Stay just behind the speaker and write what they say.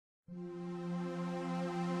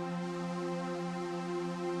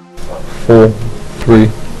4, 3,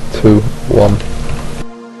 2, 1.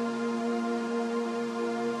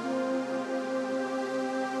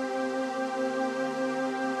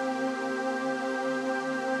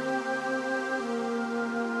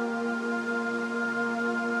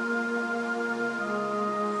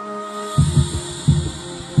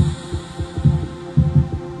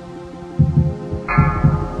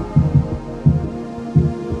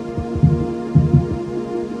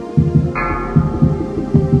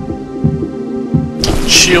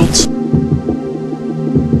 Shield.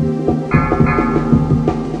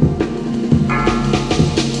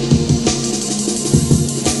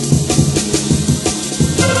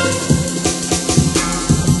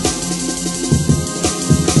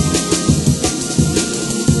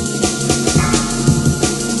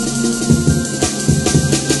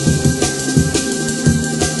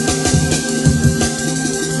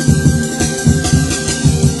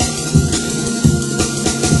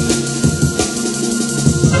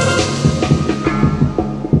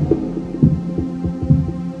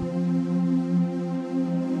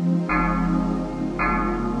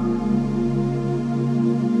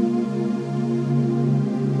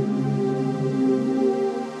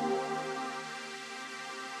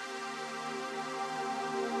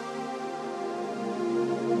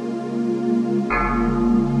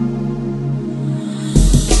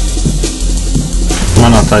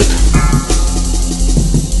 Mana tight.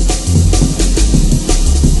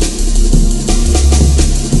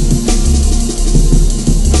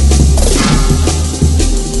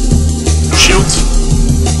 Shield.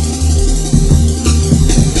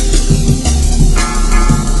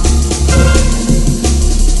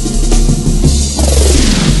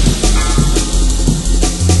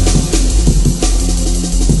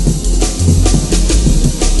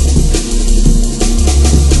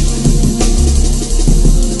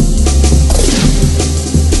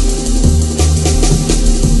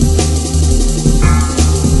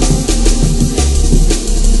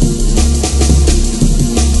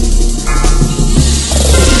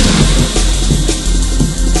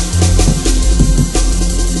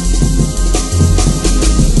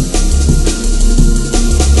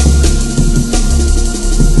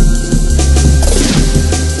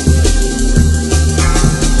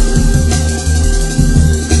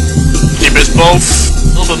 Both.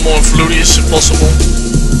 A little bit more fluidious if possible.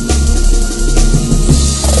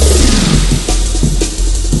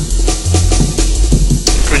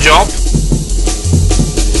 Good job.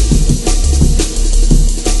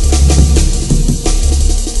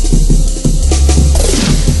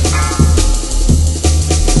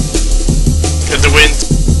 Get the wind.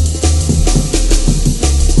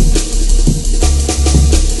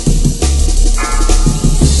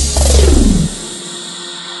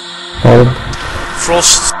 Hold.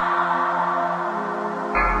 Frost.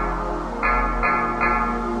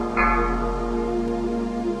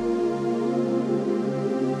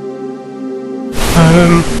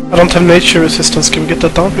 I don't have nature resistance, can we get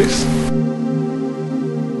that down please?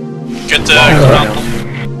 Get the ground.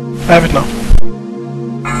 I have it now.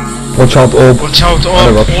 Watch out, orb. Watch out,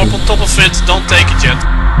 orb. Orb on top of it, don't take it yet.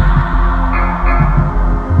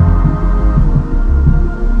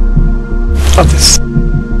 Got this.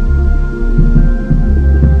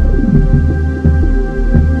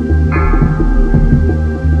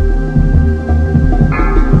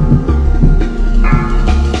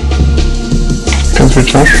 Can't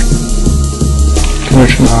recharge.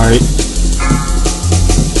 Connection high.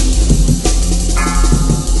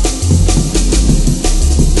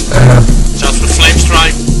 Watch out for the flame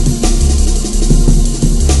strike.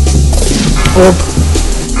 Orb.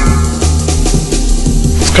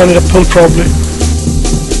 It's gonna need a pull probably.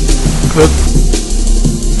 Good.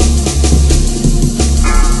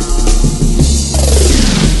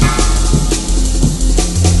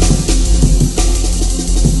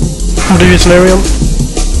 How do you use an aerial?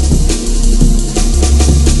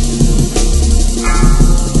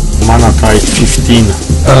 Mana tight 15.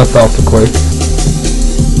 After quake.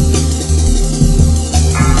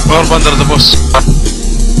 Orb under the boss.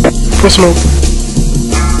 Cross move.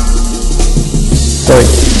 Sorry.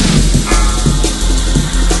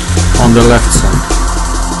 On the left side.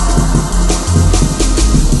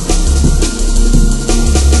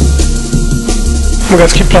 Oh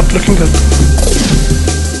guys, keep flat, looking good.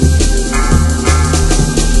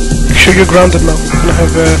 Make sure you're grounded now. I'm gonna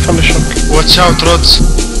have thunder shock. Watch out, rods.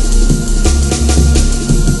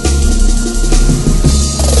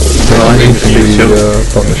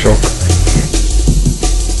 Thunder shock.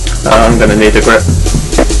 I'm gonna need a grip.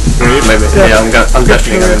 Maybe. Yeah, I'm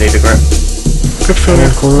definitely gonna need a grip. Good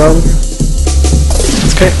feeling. Cool down.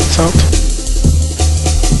 It's okay, it's out.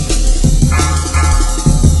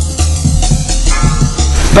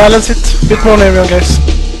 Balance it. Bit more on everyone, guys.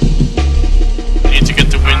 Need to get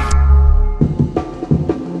the win.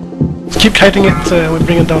 Keep kiting it. We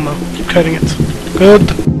bring it down now. Keep kiting it. Good.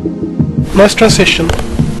 Nice transition.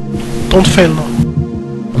 Don't fail now.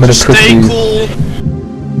 I'm in a Stay pretty cool.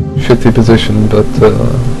 shitty position, but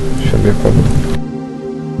shouldn't be a problem.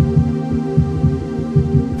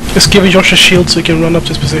 Just give Josh a shield so he can run up to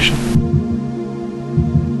his position.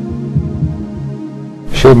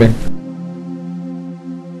 Shield me.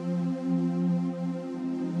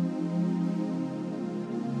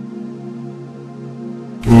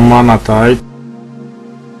 Mana tight.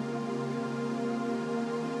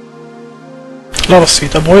 Lava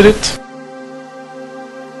seed. Avoid it.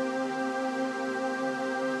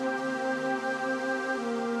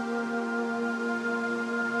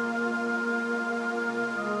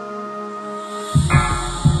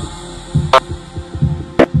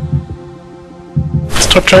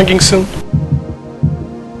 Start tranking soon.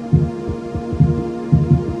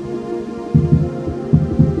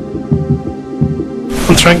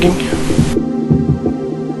 I'm tranking.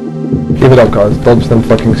 Give it up, guys. Dodge them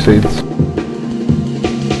fucking seeds.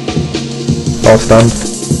 I'll stand.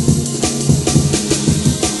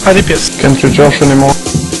 High DPS. Can't you Josh anymore?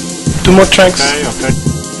 2 more tranks. Okay.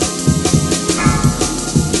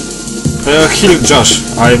 Heal Josh.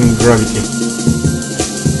 I'm gravity.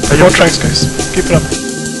 More tranks, guys. Keep it up.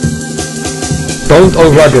 Don't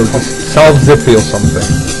overdo it. Just salve Zippy or something.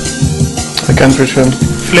 I can't reach him.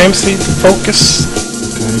 Flame seed. Focus.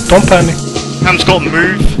 Okay. Don't panic. Camp's got to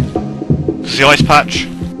move. It's the ice patch.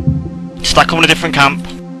 Stack up in a different camp.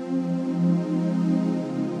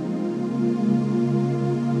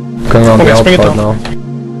 Going around the Okay, bring it outside down. now.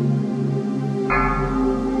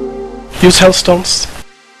 Use hellstones.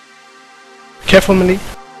 Careful, melee.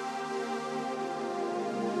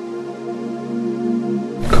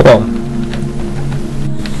 Come on.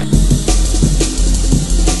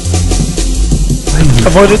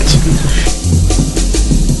 Avoid it.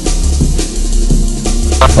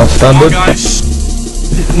 I'll stand Come on, it. guys.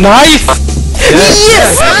 Nice!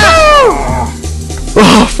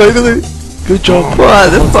 Oh, finally! Good job. What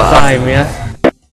the fuck? Time, yeah.